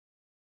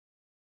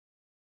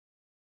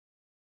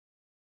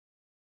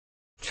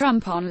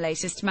Trump on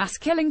latest mass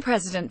killing.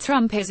 President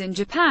Trump is in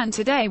Japan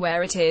today,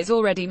 where it is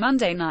already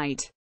Monday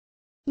night.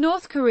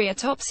 North Korea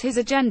tops his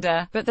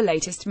agenda, but the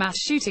latest mass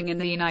shooting in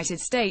the United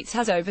States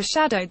has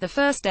overshadowed the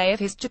first day of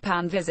his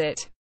Japan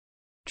visit.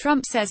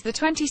 Trump says the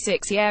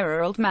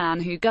 26-year-old man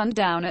who gunned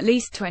down at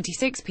least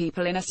 26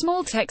 people in a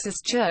small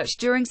Texas church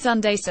during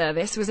Sunday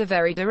service was a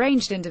very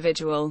deranged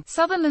individual.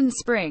 Sutherland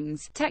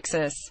Springs,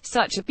 Texas,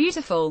 such a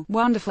beautiful,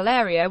 wonderful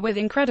area with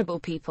incredible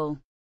people.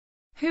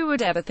 Who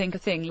would ever think a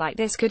thing like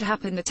this could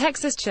happen? The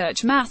Texas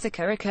church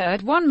massacre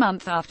occurred 1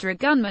 month after a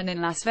gunman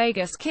in Las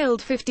Vegas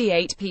killed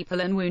 58 people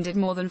and wounded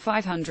more than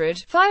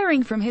 500,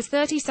 firing from his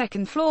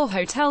 32nd floor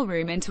hotel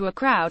room into a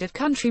crowd of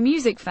country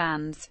music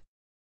fans.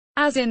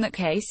 As in that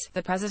case,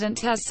 the president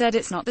has said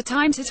it's not the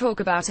time to talk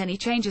about any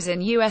changes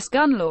in U.S.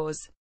 gun laws.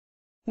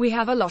 We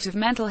have a lot of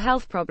mental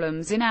health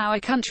problems in our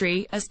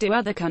country, as do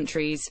other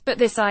countries, but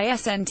this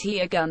isn't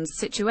a guns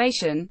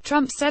situation,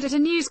 Trump said at a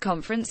news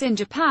conference in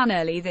Japan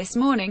early this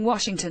morning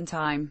Washington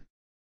time.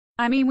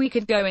 I mean, we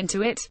could go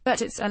into it,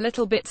 but it's a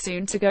little bit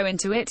soon to go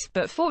into it,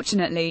 but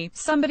fortunately,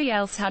 somebody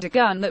else had a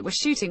gun that was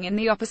shooting in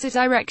the opposite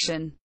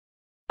direction.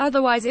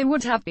 Otherwise it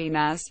would have been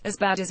as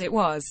bad as it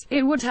was.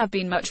 It would have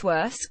been much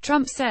worse,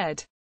 Trump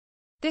said.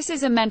 This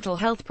is a mental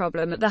health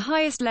problem at the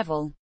highest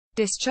level.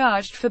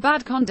 Discharged for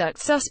bad conduct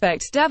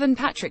suspect Davin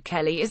Patrick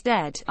Kelly is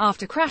dead,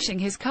 after crashing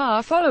his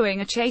car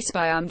following a chase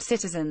by armed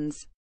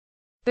citizens.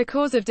 The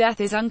cause of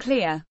death is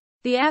unclear.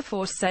 The Air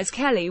Force says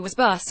Kelly was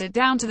busted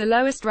down to the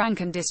lowest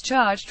rank and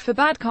discharged for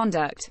bad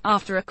conduct,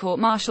 after a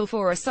court-martial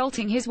for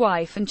assaulting his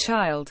wife and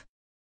child.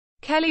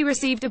 Kelly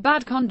received a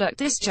bad conduct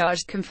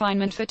discharge,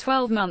 confinement for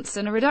 12 months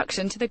and a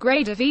reduction to the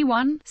grade of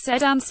E1,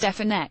 said Ann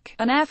Stefanek,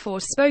 an Air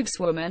Force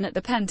spokeswoman at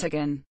the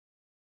Pentagon.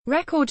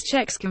 Record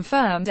checks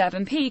confirmed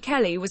Evan P.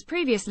 Kelly was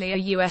previously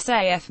a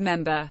USAF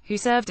member, who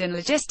served in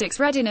logistics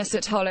readiness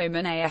at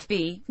Holloman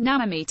AFB,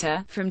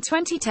 Nanometer, from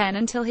 2010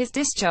 until his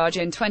discharge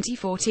in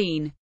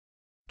 2014.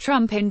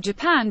 Trump in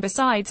Japan.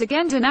 Besides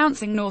again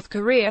denouncing North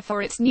Korea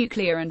for its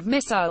nuclear and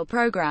missile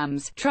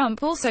programs,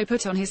 Trump also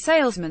put on his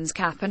salesman's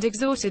cap and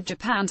exhorted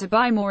Japan to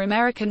buy more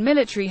American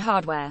military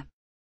hardware.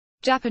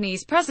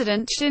 Japanese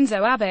President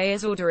Shinzo Abe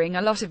is ordering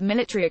a lot of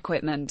military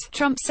equipment,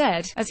 Trump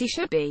said, as he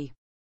should be.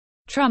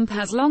 Trump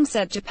has long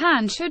said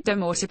Japan should do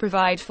more to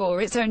provide for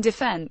its own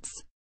defense.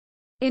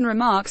 In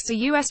remarks to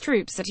U.S.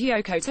 troops at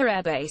Yokota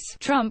Air Base,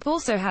 Trump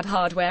also had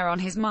hardware on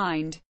his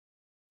mind.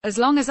 As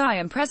long as I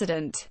am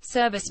president,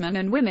 servicemen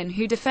and women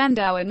who defend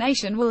our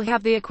nation will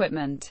have the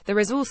equipment, the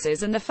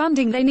resources and the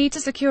funding they need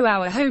to secure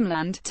our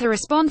homeland, to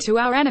respond to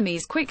our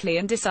enemies quickly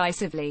and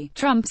decisively,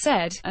 Trump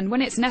said, and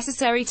when it's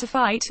necessary to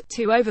fight,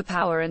 to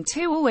overpower and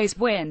to always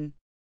win.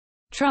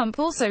 Trump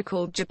also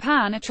called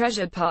Japan a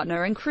treasured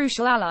partner and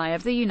crucial ally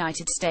of the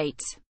United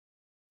States.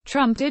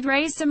 Trump did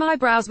raise some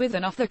eyebrows with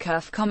an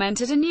off-the-cuff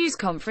comment at a news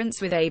conference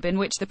with Abe in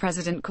which the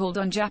president called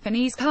on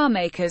Japanese car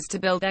makers to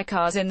build their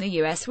cars in the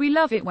US. We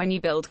love it when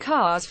you build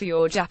cars for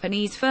your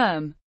Japanese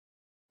firm.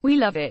 We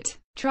love it.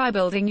 Try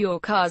building your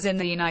cars in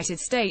the United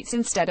States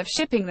instead of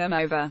shipping them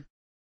over.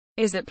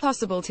 Is it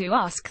possible to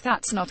ask?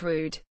 That's not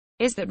rude.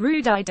 Is that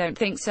rude? I don't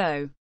think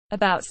so.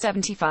 About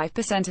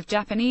 75% of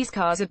Japanese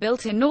cars are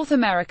built in North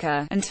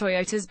America, and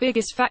Toyota's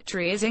biggest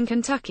factory is in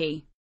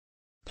Kentucky.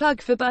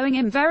 Plug for Boeing.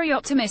 I'm very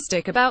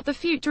optimistic about the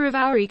future of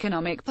our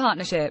economic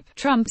partnership,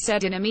 Trump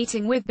said in a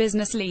meeting with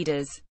business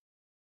leaders.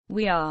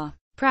 We are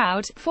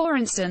proud, for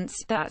instance,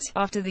 that,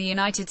 after the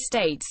United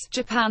States,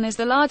 Japan is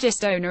the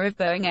largest owner of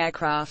Boeing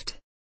aircraft.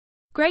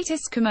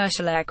 Greatest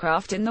commercial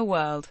aircraft in the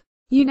world.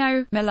 You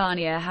know,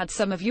 Melania had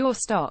some of your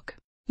stock.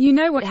 You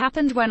know what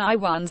happened when I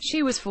won?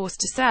 She was forced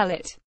to sell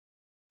it.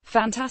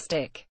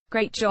 Fantastic.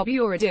 Great job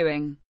you're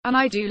doing. And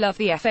I do love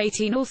the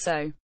F-18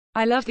 also.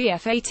 I love the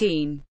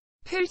F-18.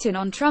 Putin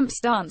on Trump's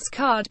dance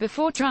card.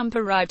 Before Trump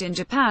arrived in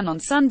Japan on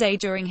Sunday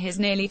during his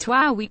nearly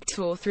 2-week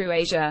tour through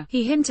Asia,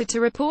 he hinted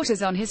to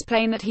reporters on his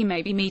plane that he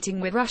may be meeting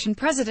with Russian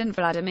President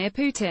Vladimir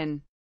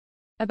Putin.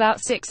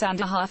 About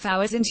 6.5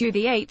 hours into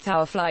the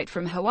 8-hour flight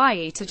from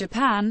Hawaii to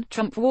Japan,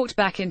 Trump walked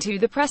back into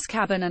the press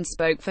cabin and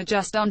spoke for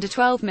just under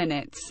 12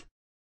 minutes.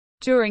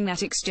 During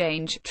that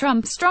exchange,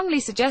 Trump strongly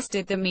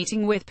suggested the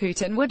meeting with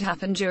Putin would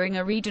happen during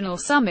a regional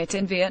summit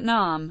in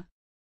Vietnam.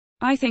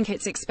 I think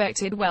it's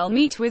expected we'll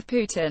meet with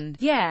Putin.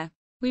 Yeah.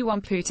 We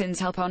want Putin's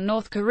help on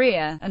North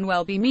Korea, and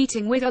we'll be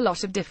meeting with a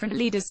lot of different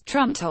leaders,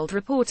 Trump told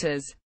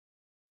reporters.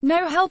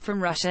 No help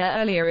from Russia.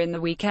 Earlier in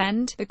the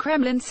weekend, the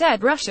Kremlin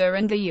said Russia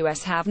and the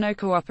US have no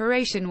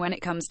cooperation when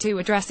it comes to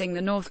addressing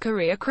the North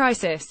Korea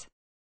crisis.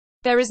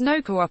 There is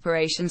no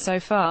cooperation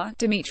so far,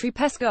 Dmitry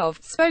Peskov,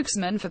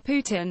 spokesman for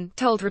Putin,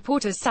 told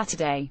reporters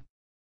Saturday.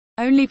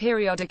 Only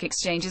periodic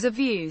exchanges of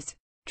views.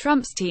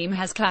 Trump's team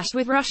has clashed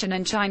with Russian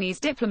and Chinese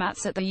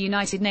diplomats at the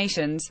United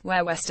Nations,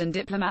 where Western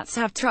diplomats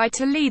have tried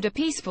to lead a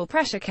peaceful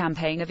pressure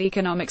campaign of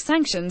economic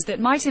sanctions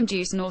that might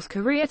induce North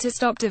Korea to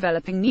stop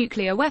developing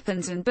nuclear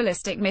weapons and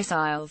ballistic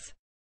missiles.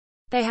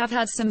 They have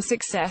had some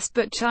success,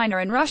 but China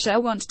and Russia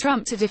want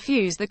Trump to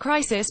defuse the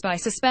crisis by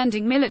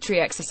suspending military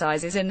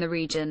exercises in the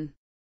region.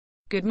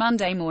 Good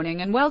Monday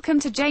morning and welcome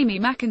to Jamie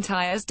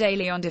McIntyre's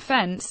Daily on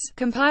Defense,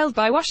 compiled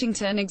by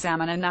Washington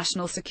Examiner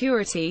national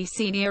security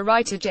senior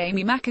writer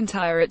Jamie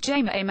McIntyre at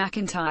Jamie A.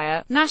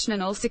 McIntyre,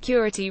 national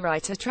security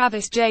writer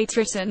Travis J.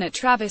 Tritton at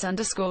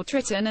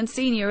Travis_Tritton and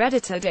senior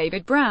editor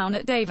David Brown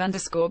at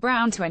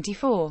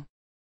Dave_Brown24.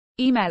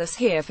 Email us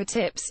here for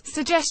tips,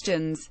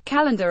 suggestions,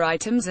 calendar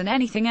items and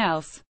anything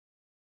else.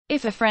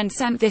 If a friend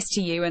sent this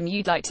to you and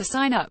you'd like to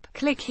sign up,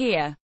 click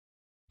here.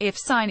 If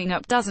signing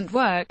up doesn't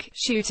work,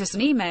 shoot us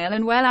an email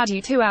and we'll add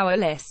you to our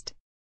list.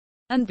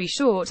 And be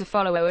sure to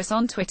follow us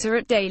on Twitter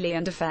at Daily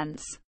on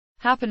Defense.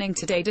 Happening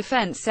today,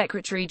 Defense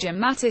Secretary Jim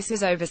Mattis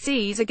is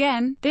overseas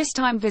again, this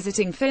time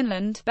visiting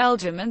Finland,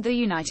 Belgium and the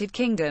United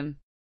Kingdom.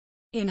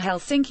 In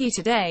Helsinki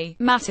today,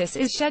 Mattis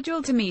is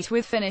scheduled to meet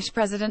with Finnish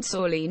President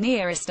Sauli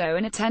Niinisto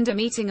and attend a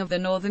meeting of the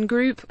Northern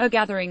Group, a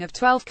gathering of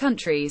 12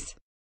 countries.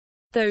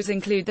 Those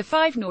include the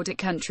 5 Nordic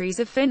countries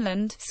of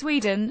Finland,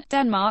 Sweden,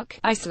 Denmark,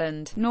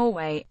 Iceland,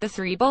 Norway, the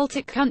 3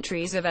 Baltic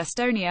countries of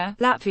Estonia,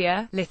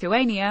 Latvia,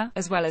 Lithuania,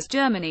 as well as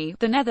Germany,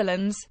 the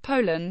Netherlands,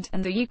 Poland,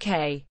 and the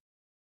UK.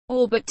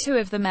 All but 2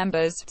 of the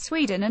members,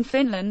 Sweden and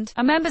Finland,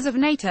 are members of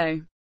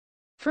NATO.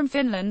 From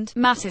Finland,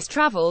 Mattis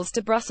travels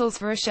to Brussels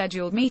for a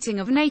scheduled meeting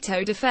of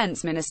NATO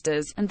defence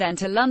ministers, and then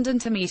to London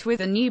to meet with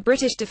the new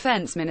British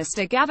Defence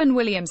Minister Gavin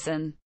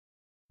Williamson.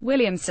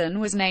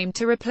 Williamson was named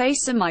to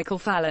replace Sir Michael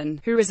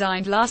Fallon, who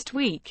resigned last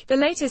week, the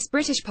latest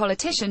British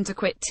politician to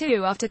quit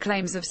too after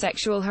claims of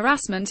sexual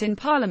harassment in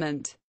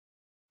Parliament.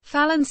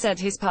 Fallon said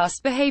his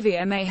past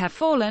behaviour may have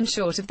fallen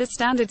short of the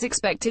standards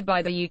expected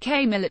by the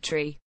UK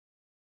military.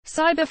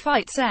 Cyber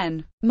fights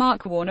N.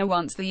 Mark Warner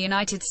wants the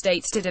United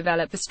States to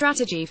develop a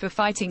strategy for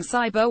fighting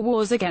cyber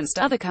wars against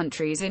other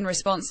countries in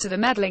response to the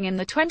meddling in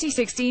the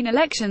 2016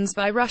 elections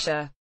by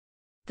Russia.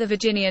 The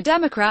Virginia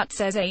Democrat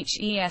says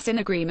HES in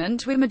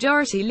agreement with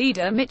Majority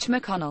Leader Mitch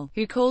McConnell,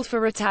 who called for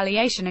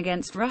retaliation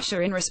against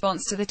Russia in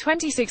response to the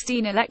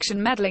 2016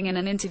 election meddling in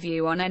an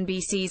interview on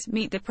NBC's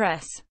Meet the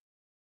Press.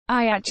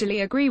 "I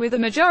actually agree with the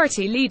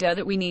Majority Leader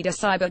that we need a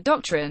cyber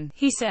doctrine,"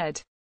 he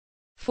said.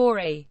 "For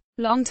a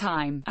long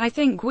time, I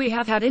think we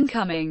have had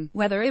incoming,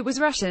 whether it was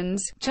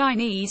Russians,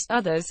 Chinese,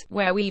 others,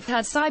 where we've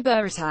had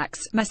cyber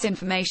attacks,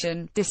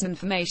 misinformation,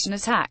 disinformation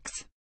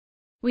attacks.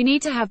 We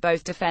need to have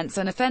both defense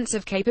and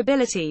offensive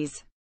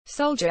capabilities."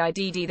 Soldier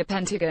ID. The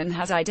Pentagon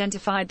has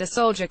identified the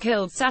soldier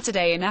killed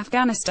Saturday in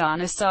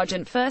Afghanistan as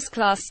Sergeant First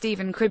Class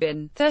Stephen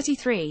Cribben,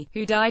 33,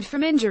 who died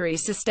from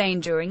injuries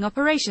sustained during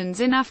operations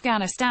in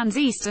Afghanistan's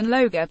eastern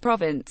Logar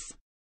province.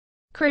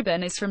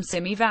 Cribben is from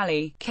Simi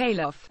Valley,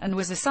 Kalof, and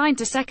was assigned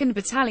to 2nd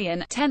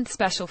Battalion, 10th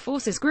Special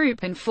Forces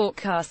Group in Fort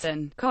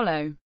Carson,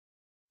 Colo.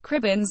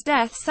 Cribben's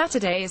death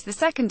Saturday is the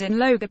second in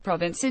Logar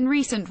province in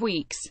recent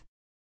weeks.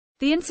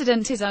 The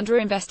incident is under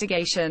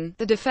investigation,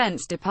 the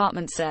Defense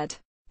Department said.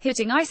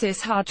 Hitting ISIS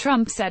hard.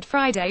 Trump said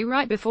Friday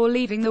right before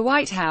leaving the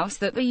White House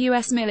that the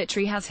U.S.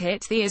 military has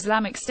hit the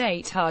Islamic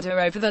State harder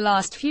over the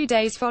last few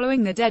days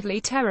following the deadly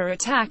terror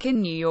attack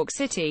in New York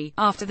City,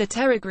 after the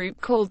terror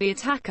group called the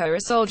attacker a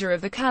soldier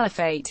of the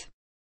caliphate.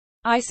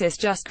 ISIS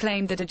just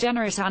claimed the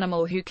degenerate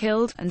animal who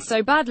killed, and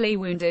so badly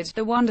wounded,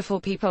 the wonderful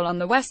people on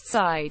the West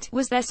Side,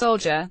 was their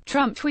soldier,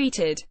 Trump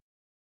tweeted.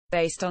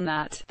 Based on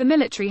that, the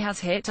military has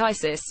hit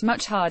ISIS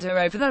much harder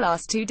over the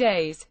last 2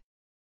 days.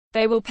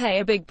 They will pay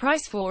a big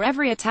price for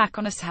every attack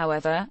on us.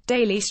 However,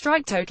 daily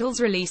strike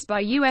totals released by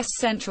U.S.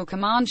 Central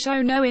Command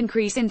show no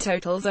increase in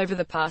totals over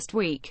the past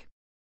week.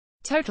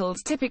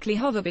 Totals typically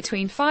hover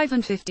between 5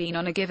 and 15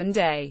 on a given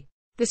day.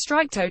 The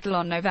strike total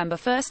on November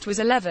 1 was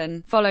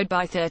 11, followed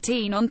by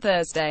 13 on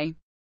Thursday.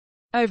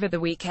 Over the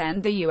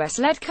weekend, the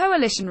U.S.-led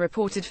coalition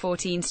reported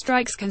 14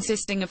 strikes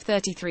consisting of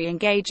 33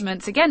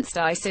 engagements against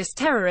ISIS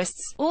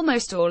terrorists,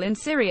 almost all in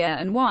Syria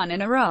and 1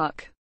 in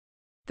Iraq.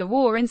 The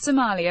war in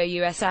Somalia.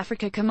 U.S.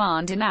 Africa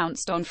Command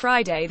announced on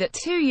Friday that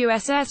 2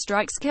 U.S.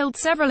 airstrikes killed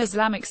several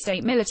Islamic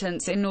State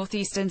militants in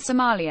northeastern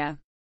Somalia.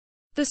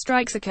 The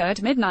strikes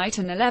occurred midnight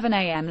and 11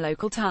 a.m.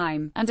 local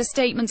time, and a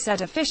statement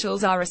said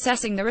officials are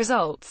assessing the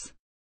results.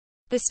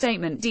 The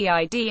statement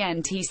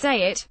didn't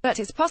say it, but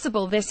it's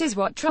possible this is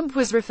what Trump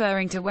was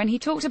referring to when he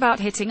talked about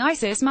hitting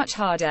ISIS much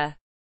harder.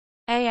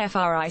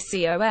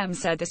 AFRICOM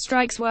said the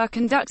strikes were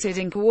conducted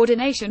in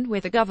coordination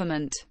with the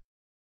government.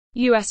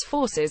 U.S.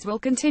 forces will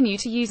continue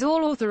to use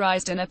all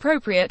authorized and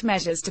appropriate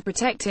measures to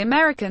protect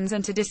Americans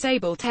and to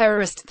disable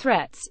terrorist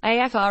threats,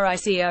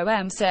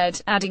 AFRICOM said,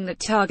 adding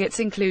that targets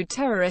include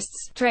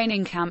terrorists,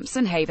 training camps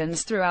and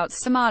havens throughout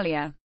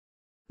Somalia.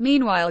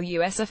 Meanwhile,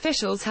 U.S.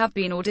 officials have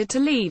been ordered to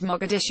leave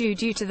Mogadishu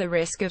due to the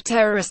risk of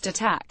terrorist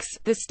attacks,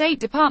 the State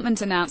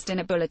Department announced in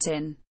a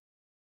bulletin.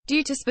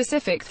 Due to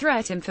specific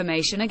threat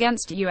information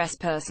against U.S.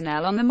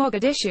 personnel on the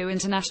Mogadishu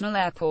International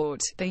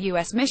Airport, the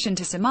U.S. mission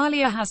to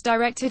Somalia has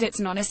directed its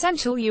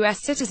non-essential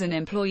U.S. citizen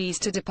employees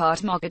to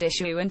depart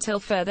Mogadishu until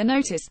further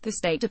notice, the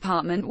State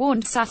Department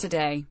warned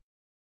Saturday.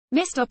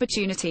 Missed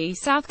opportunity.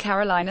 South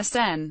Carolina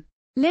Sen.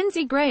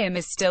 Lindsey Graham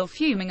is still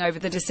fuming over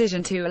the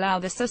decision to allow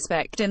the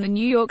suspect in the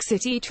New York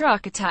City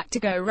truck attack to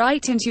go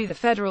right into the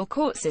federal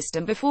court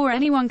system before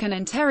anyone can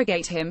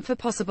interrogate him for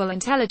possible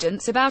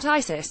intelligence about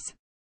ISIS.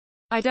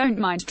 I don't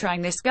mind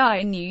trying this guy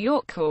in New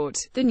York court,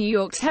 the New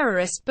York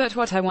terrorist, but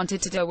what I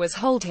wanted to do was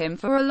hold him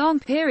for a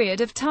long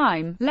period of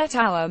time, let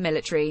our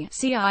military,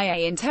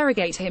 CIA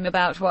interrogate him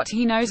about what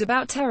he knows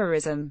about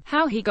terrorism,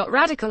 how he got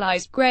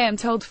radicalized, Graham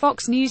told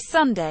Fox News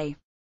Sunday.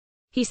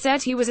 He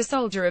said he was a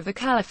soldier of the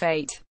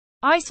caliphate.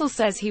 ISIL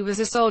says he was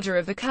a soldier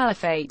of the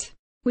caliphate.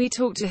 We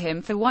talked to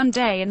him for 1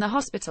 day in the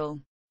hospital.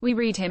 We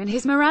read him and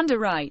his Miranda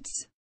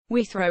rights.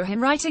 We throw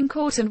him right in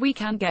court and we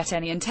can't get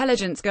any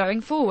intelligence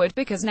going forward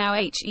because now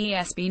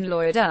he's been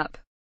lawyered up.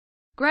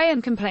 Graham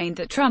complained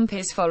that Trump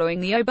is following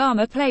the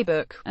Obama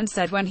playbook, and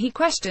said when he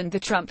questioned the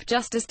Trump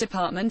Justice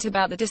Department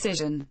about the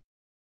decision,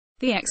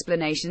 the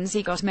explanations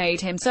he got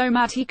made him so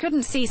mad he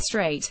couldn't see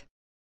straight.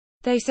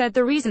 They said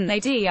the reason they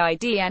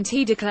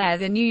didn't declare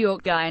the New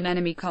York guy an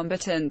enemy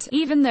combatant,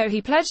 even though he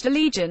pledged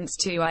allegiance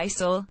to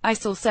ISIL.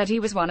 ISIL said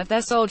he was one of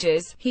their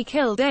soldiers, he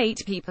killed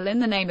 8 people in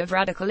the name of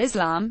radical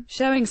Islam,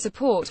 showing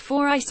support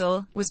for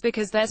ISIL, was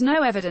because there's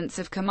no evidence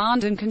of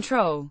command and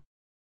control.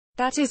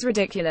 That is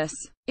ridiculous.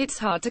 It's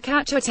hard to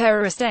catch a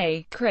terrorist,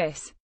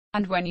 Chris?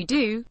 And when you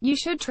do, you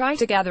should try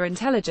to gather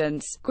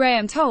intelligence,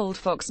 Graham told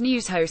Fox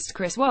News host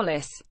Chris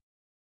Wallace.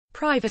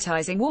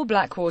 Privatizing war.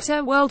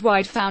 Blackwater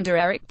Worldwide founder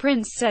Erik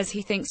Prince says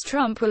he thinks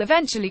Trump will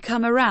eventually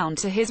come around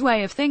to his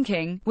way of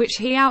thinking, which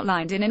he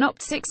outlined in an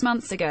op 6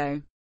 months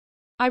ago.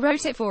 I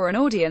wrote it for an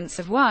audience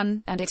of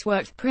 1, and it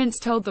worked, Prince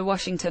told the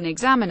Washington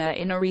Examiner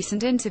in a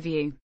recent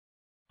interview.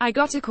 I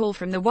got a call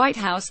from the White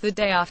House the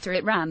day after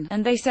it ran,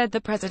 and they said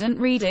the president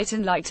read it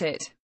and liked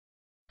it.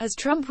 As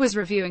Trump was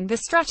reviewing the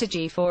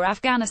strategy for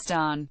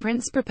Afghanistan,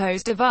 Prince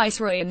proposed a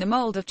viceroy in the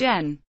mold of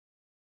Gen.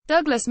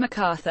 Douglas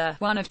MacArthur,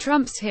 one of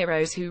Trump's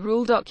heroes who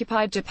ruled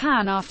occupied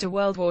Japan after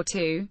World War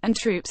II, and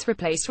troops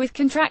replaced with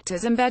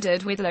contractors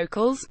embedded with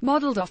locals,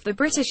 modeled off the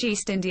British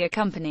East India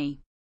Company.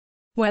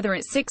 Whether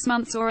it's 6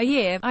 months or a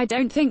year, I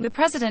don't think the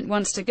president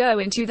wants to go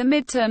into the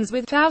midterms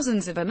with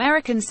thousands of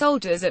American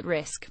soldiers at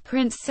risk,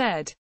 Prince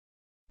said.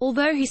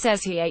 Although he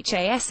says he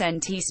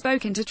hasn't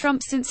spoken to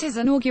Trump since his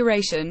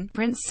inauguration,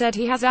 Prince said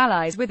he has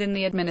allies within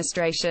the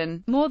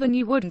administration, more than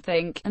you wouldn't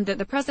think, and that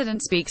the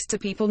president speaks to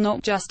people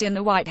not just in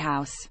the White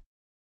House.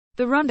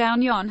 The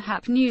rundown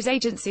Yonhap news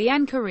agency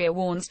Korea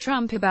warns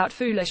Trump about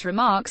foolish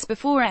remarks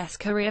before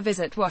Korea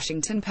visit.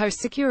 Washington Post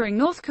securing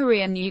North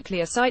Korean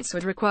nuclear sites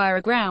would require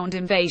a ground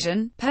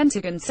invasion.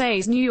 Pentagon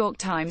says New York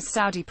Times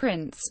Saudi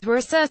prince were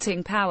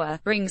asserting power,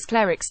 brings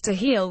clerics to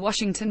heel.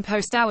 Washington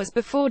Post hours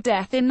before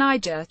death in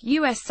Niger,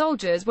 U.S.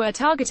 soldiers were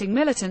targeting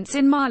militants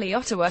in Mali.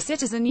 Ottawa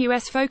citizen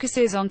U.S.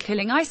 focuses on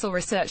killing ISIL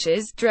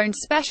researchers, drone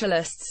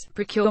specialists,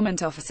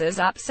 procurement officers.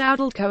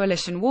 Saudi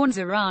coalition warns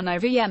Iran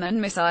over Yemen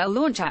missile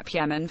launch.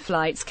 Yemen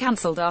flights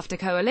cancelled after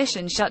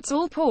coalition shuts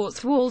all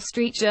ports. Wall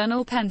Street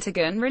Journal.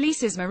 Pentagon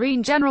releases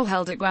Marine general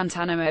held at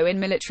Guantanamo in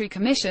military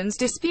commissions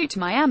dispute.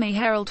 Miami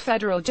Herald.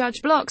 Federal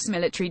judge blocks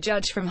military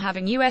judge from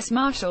having U.S.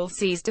 Marshal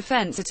seize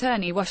defense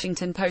attorney.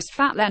 Washington Post.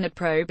 Fat Leonard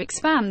probe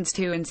expands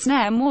to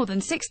ensnare more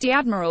than 60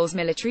 admirals.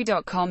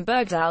 Military.com.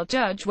 Bergdahl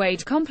judge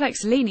Wade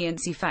complex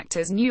leniency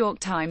factors. New York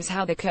Times.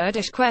 How the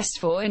Kurdish quest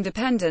for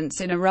independence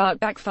in Iraq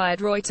backfired.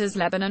 Reuters.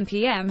 Lebanon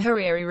PM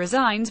Hariri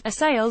resigned,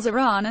 assails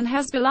Iran and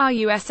Hezbollah.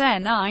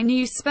 USNI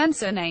News.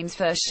 Spencer names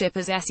first ship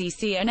as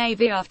SEC and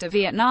Navy after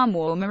Vietnam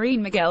War.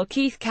 Marine Miguel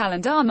Keith.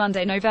 Calendar.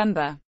 Monday,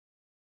 November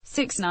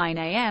 6, 9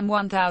 a.m.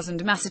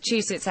 1000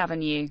 Massachusetts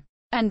Avenue.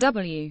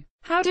 NW.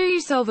 How do you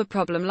solve a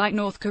problem like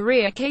North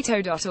Korea?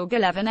 Cato.org.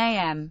 11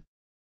 a.m.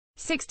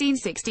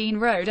 1616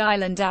 Rhode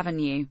Island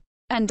Avenue.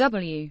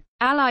 NW.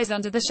 Allies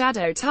under the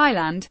shadow.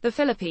 Thailand, the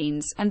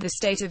Philippines, and the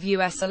state of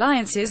U.S.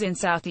 alliances in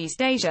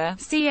Southeast Asia.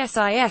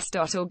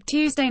 CSIS.org.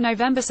 Tuesday,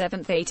 November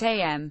 7, 8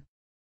 a.m.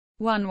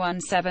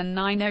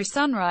 11790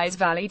 Sunrise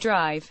Valley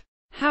Drive.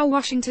 How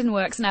Washington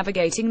Works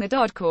Navigating the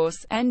Dodd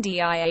Course.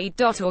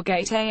 NDIA.org.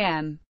 8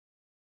 a.m.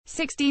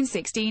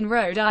 1616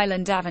 Rhode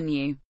Island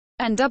Avenue.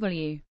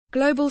 NW.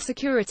 Global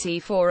Security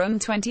Forum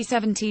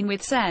 2017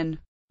 with Sen.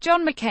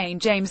 John McCain.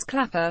 James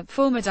Clapper,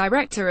 former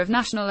Director of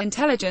National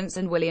Intelligence,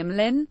 and William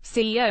Lynn,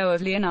 CEO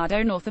of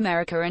Leonardo North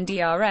America and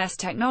DRS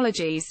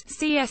Technologies.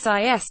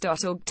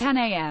 CSIS.org. 10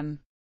 a.m.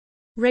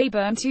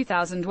 Rayburn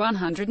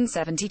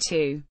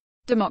 2172.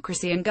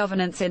 Democracy and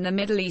Governance in the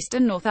Middle East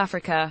and North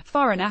Africa.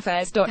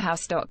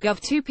 Foreignaffairs.house.gov.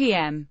 2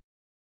 p.m.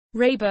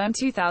 Rayburn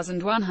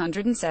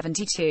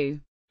 2172.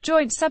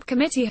 Joint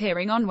Subcommittee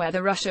hearing on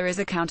whether Russia is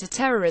a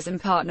counter-terrorism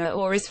partner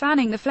or is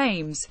fanning the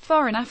flames.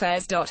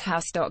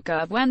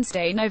 Foreignaffairs.house.gov.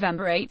 Wednesday,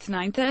 November 8,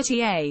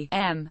 9:30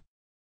 a.m.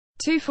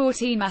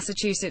 214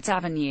 Massachusetts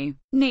Avenue.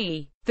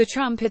 NE. The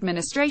Trump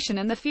administration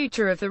and the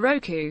future of the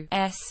Roku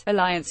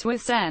alliance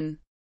with Sen.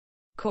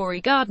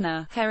 Cory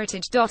Gardner.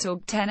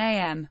 Heritage.org. 10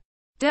 a.m.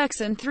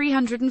 Dirksen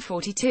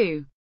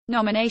 342.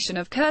 Nomination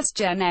of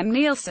Kirstjen M.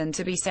 Nielsen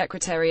to be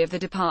Secretary of the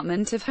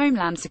Department of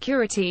Homeland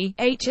Security.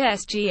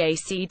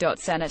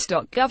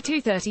 hsgac.senate.gov.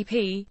 2:30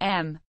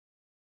 p.m.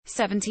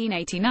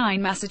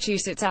 1789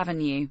 Massachusetts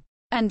Avenue.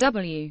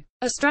 NW.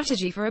 A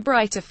Strategy for a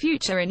Brighter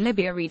Future in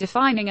Libya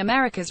Redefining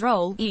America's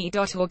Role.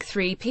 E.org.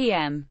 3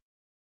 p.m.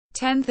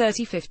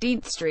 1030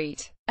 15th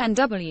Street.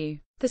 NW.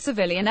 The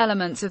civilian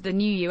elements of the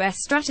new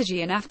U.S.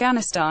 strategy in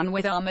Afghanistan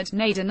with Ahmad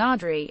Nader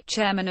Nadri,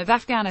 chairman of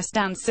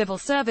Afghanistan's Civil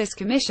Service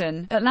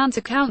Commission,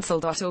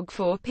 AtlantaCouncil.org,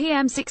 4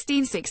 p.m.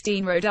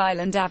 1616 Rhode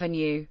Island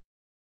Avenue.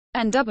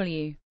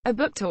 NW. A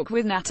book talk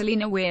with Natalie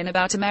Nguyen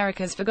about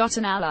America's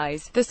Forgotten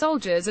Allies, the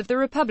Soldiers of the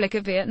Republic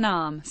of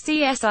Vietnam,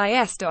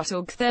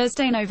 CSIS.org,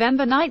 Thursday,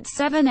 November 9,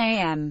 7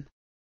 a.m.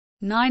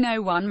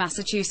 901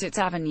 Massachusetts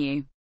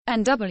Avenue.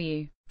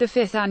 NW. The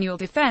 5th Annual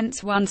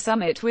Defense One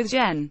Summit with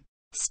Gen.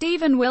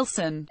 Stephen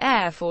Wilson,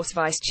 Air Force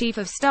Vice Chief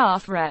of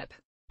Staff Rep.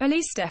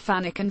 Elise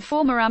Stefanik and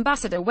former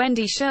Ambassador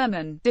Wendy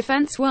Sherman,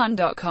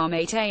 DefenseOne.com,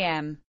 8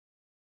 a.m.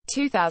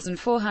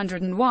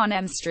 2401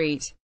 M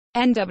Street.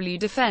 NW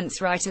Defense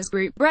Writers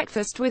Group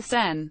Breakfast with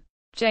Sen.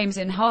 James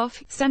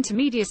Inhofe,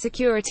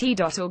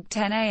 CenterMediaSecurity.org,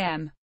 10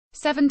 a.m.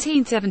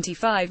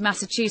 1775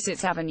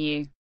 Massachusetts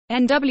Avenue.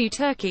 NW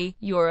Turkey,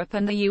 Europe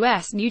and the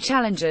U.S. New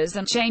Challenges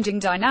and Changing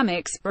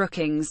Dynamics,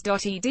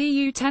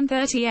 Brookings.edu,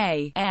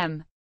 10:30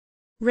 a.m.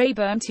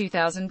 Rayburn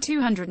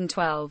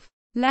 2212.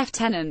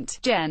 Lieutenant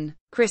Gen.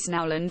 Chris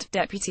Nowland,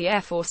 Deputy Air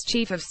Force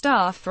Chief of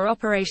Staff for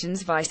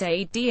Operations Vice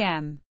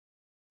ADM.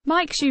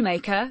 Mike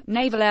Shoemaker,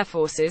 Naval Air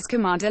Forces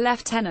Commander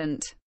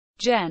Lieutenant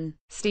Gen.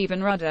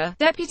 Stephen Rudder,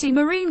 Deputy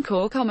Marine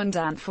Corps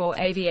Commandant for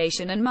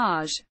Aviation and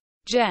Maj.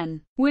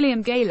 Gen.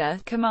 William Gaylor,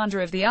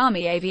 Commander of the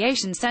Army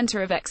Aviation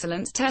Center of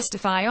Excellence,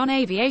 testify on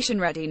aviation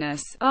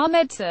readiness.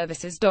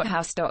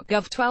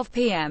 ArmedServices.House.gov, 12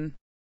 p.m.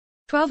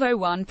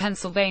 1201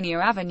 Pennsylvania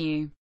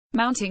Avenue.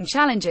 Mounting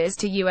Challenges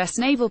to U.S.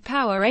 Naval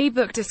Power, a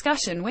book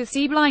discussion with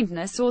sea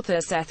blindness author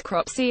Seth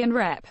Cropsey and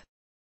Rep.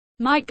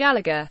 Mike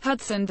Gallagher,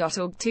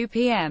 Hudson.org, 2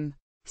 p.m.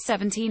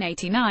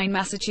 1789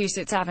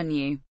 Massachusetts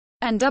Avenue.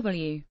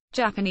 NW.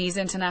 Japanese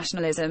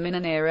Internationalism in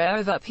an Era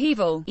of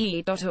Upheaval,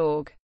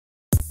 E.org.